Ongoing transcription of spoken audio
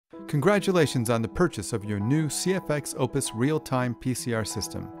Congratulations on the purchase of your new CFX Opus real-time PCR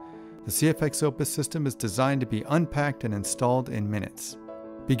system. The CFX Opus system is designed to be unpacked and installed in minutes.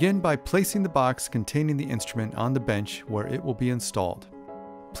 Begin by placing the box containing the instrument on the bench where it will be installed.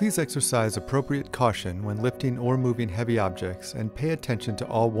 Please exercise appropriate caution when lifting or moving heavy objects and pay attention to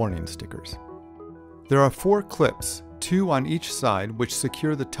all warning stickers. There are 4 clips, 2 on each side, which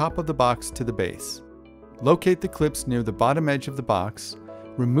secure the top of the box to the base. Locate the clips near the bottom edge of the box.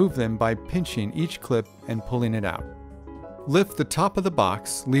 Remove them by pinching each clip and pulling it out. Lift the top of the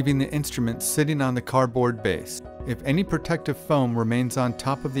box, leaving the instrument sitting on the cardboard base. If any protective foam remains on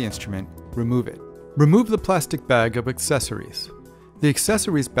top of the instrument, remove it. Remove the plastic bag of accessories. The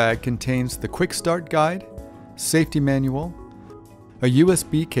accessories bag contains the quick start guide, safety manual, a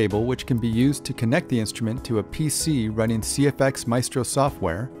USB cable which can be used to connect the instrument to a PC running CFX Maestro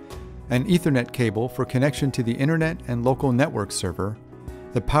software, an Ethernet cable for connection to the internet and local network server,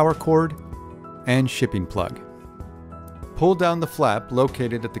 the power cord, and shipping plug. Pull down the flap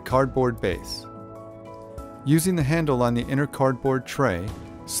located at the cardboard base. Using the handle on the inner cardboard tray,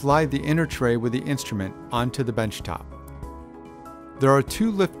 slide the inner tray with the instrument onto the bench top. There are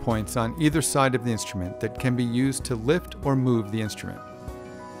 2 lift points on either side of the instrument that can be used to lift or move the instrument.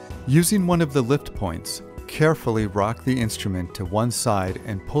 Using one of the lift points, carefully rock the instrument to one side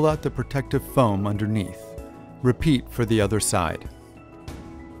and pull out the protective foam underneath. Repeat for the other side.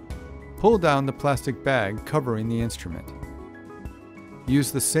 Pull down the plastic bag covering the instrument.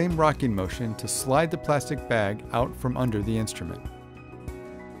 Use the same rocking motion to slide the plastic bag out from under the instrument.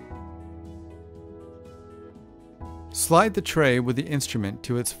 Slide the tray with the instrument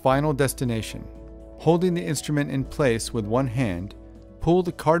to its final destination. Holding the instrument in place with one hand, pull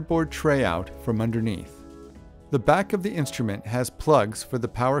the cardboard tray out from underneath. The back of the instrument has plugs for the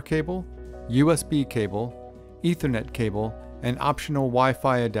power cable, USB cable, Ethernet cable, and optional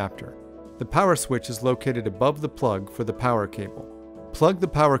Wi-Fi adapter. The power switch is located above the plug for the power cable. Plug the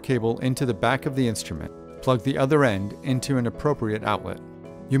power cable into the back of the instrument. Plug the other end into an appropriate outlet.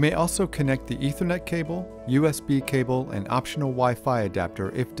 You may also connect the Ethernet cable, USB cable, and optional Wi-Fi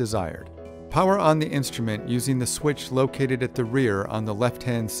adapter if desired. Power on the instrument using the switch located at the rear on the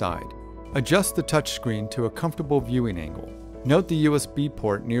left-hand side. Adjust the touchscreen to a comfortable viewing angle. Note the USB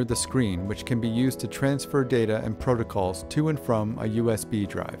port near the screen, which can be used to transfer data and protocols to and from a USB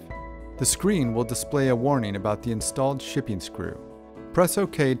drive. The screen will display a warning about the installed shipping screw. Press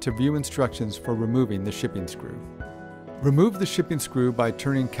OK to view instructions for removing the shipping screw. Remove the shipping screw by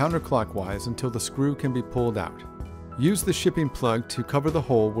turning counterclockwise until the screw can be pulled out. Use the shipping plug to cover the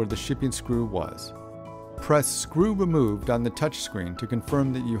hole where the shipping screw was. Press Screw Removed on the touchscreen to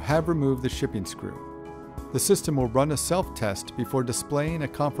confirm that you have removed the shipping screw. The system will run a self-test before displaying a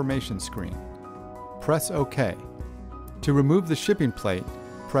confirmation screen. Press OK. To remove the shipping plate,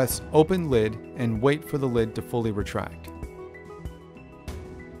 press Open Lid and wait for the lid to fully retract.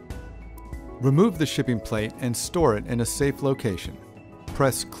 Remove the shipping plate and store it in a safe location.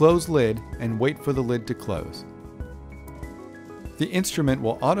 Press Close Lid and wait for the lid to close. The instrument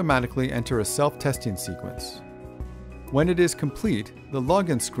will automatically enter a self-testing sequence. When it is complete, the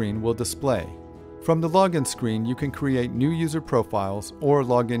login screen will display. From the login screen, you can create new user profiles or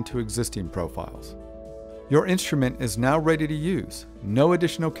log into existing profiles. Your instrument is now ready to use. No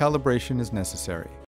additional calibration is necessary.